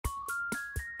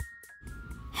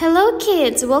Hello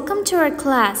kids, welcome to our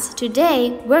class.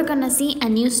 Today we're gonna see a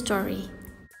new story.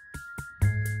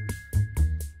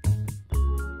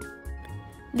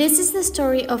 This is the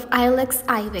story of Ilex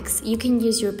Ibex. You can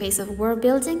use your pace of word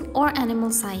building or animal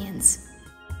science.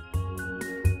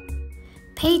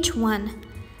 Page 1.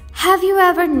 Have you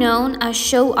ever known a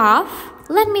show-off?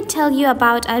 Let me tell you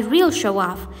about a real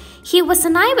show-off. He was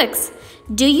an ibex.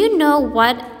 Do you know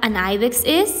what an ibex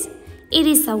is? It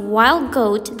is a wild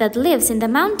goat that lives in the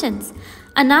mountains.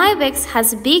 An ibex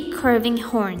has big curving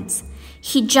horns.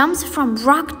 He jumps from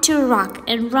rock to rock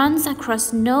and runs across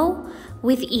snow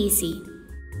with ease.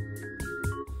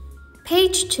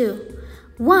 Page 2.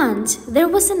 Once there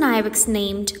was an ibex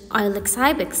named Ilex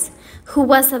Ibex, who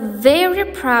was very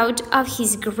proud of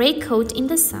his gray coat in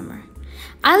the summer.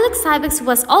 Ilex Ibex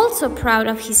was also proud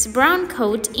of his brown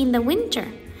coat in the winter.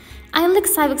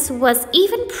 Ilex Ibex was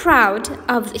even proud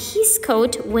of his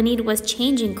coat when it was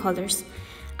changing colors.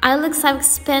 Ilex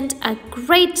Ibex spent a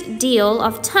great deal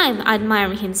of time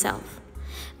admiring himself.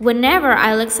 Whenever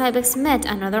Ilex Ibex met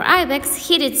another ibex,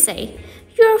 he did say,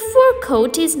 "Your fur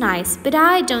coat is nice, but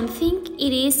I don't think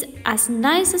it is as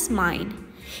nice as mine."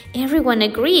 Everyone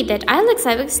agreed that Ilex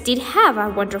Ibex did have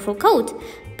a wonderful coat,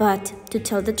 but to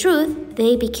tell the truth,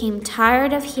 they became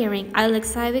tired of hearing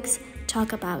Ilex Ibex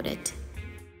talk about it.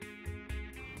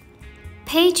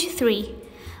 Page 3.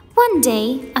 One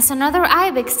day, as another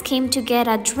ibex came to get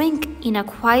a drink in a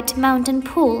quiet mountain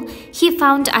pool, he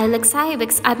found Ilex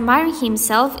Ibex admiring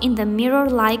himself in the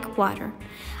mirror-like water.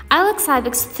 Ilex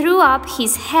Ibex threw up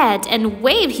his head and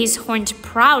waved his horns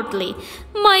proudly.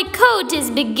 "My coat is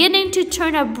beginning to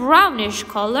turn a brownish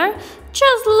color.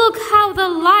 Just look how the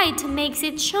light makes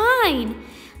it shine."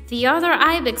 The other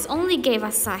ibex only gave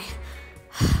a sigh.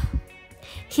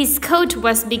 His coat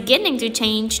was beginning to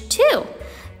change too,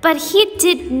 but he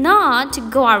did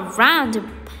not go around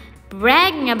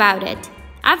bragging about it.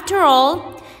 After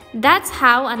all, that's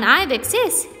how an ibex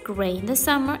is, gray in the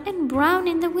summer and brown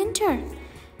in the winter.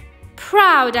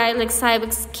 Proud Ilex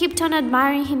Ibex kept on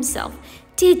admiring himself.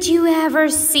 "Did you ever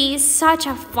see such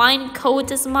a fine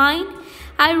coat as mine?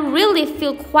 I really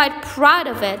feel quite proud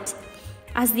of it."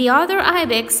 As the other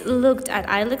ibex looked at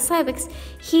Ilex Ibex,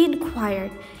 he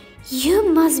inquired, "You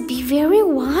must be very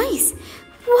wise.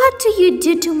 What do you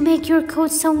do to make your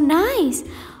coat so nice?"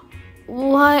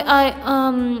 "Why, I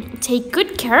take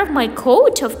good care of my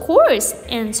coat, of course,"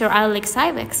 answered Ilex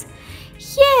Ibex.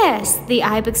 "Yes," the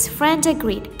ibex friend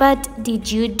agreed, "but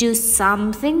did you do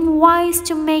something wise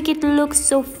to make it look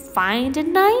so fine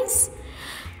and nice?"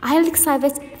 Ilex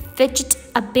Ibex fidgeted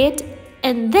a bit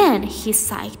and then he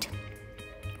sighed.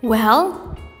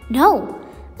 "Well, no,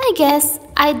 I guess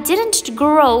I didn't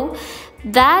grow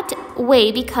that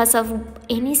way because of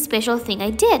any special thing I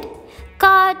did.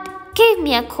 God gave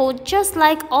me a coat just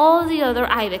like all the other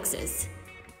ibexes."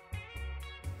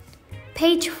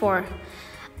 Page 4.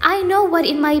 "I know what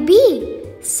it might be,"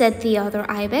 said the other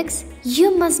ibex.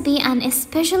 "You must be an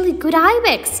especially good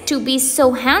ibex to be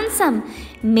so handsome.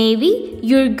 Maybe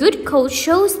your good coat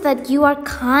shows that you are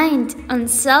kind,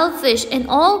 unselfish, and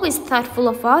always thoughtful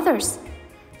of others."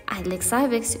 Ilex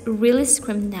Ibex really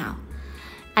screamed now.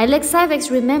 Ilex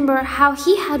Ibex remembered how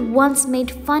he had once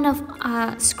made fun of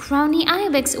a scrawny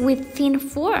ibex with thin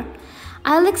fur.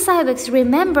 Ilex Ibex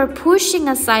remembered pushing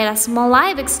aside a small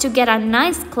ibex to get a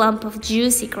nice clump of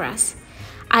juicy grass.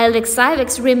 Ilex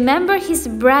Ibex remembered his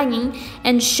bragging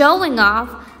and showing off.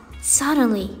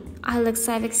 Suddenly, Ilex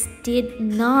Ibex did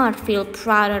not feel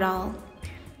proud at all.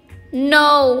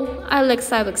 "No,"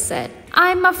 Ilex Ibex said,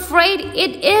 "I'm afraid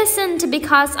it isn't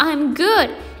because I'm good.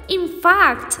 In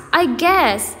fact, I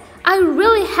guess I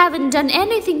really haven't done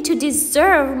anything to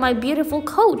deserve my beautiful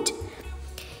coat.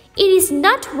 It is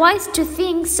not wise to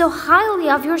think so highly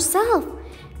of yourself.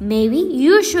 Maybe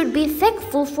you should be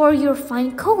thankful for your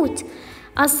fine coat,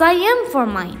 as I am for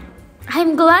mine."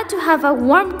 "I'm glad to have a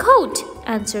warm coat,"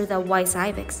 answered the wise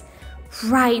ibex.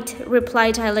 "Right,"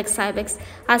 replied Ilex Ibex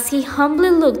as he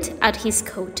humbly looked at his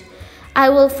coat. "I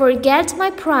will forget my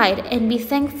pride and be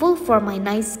thankful for my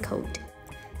nice coat."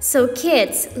 So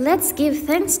kids, let's give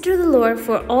thanks to the Lord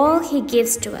for all He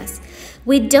gives to us.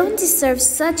 We don't deserve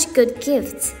such good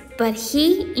gifts, but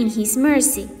He, in His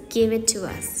mercy, gave it to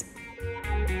us.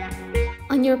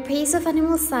 On your page of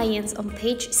animal science on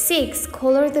page 6,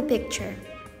 color the picture.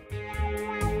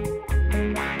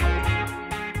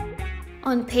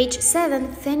 On page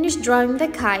 7, finish drawing the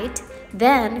kite,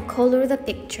 then color the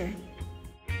picture.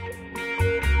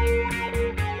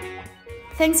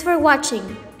 Thanks for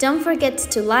watching. Don't forget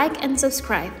to like and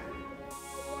subscribe.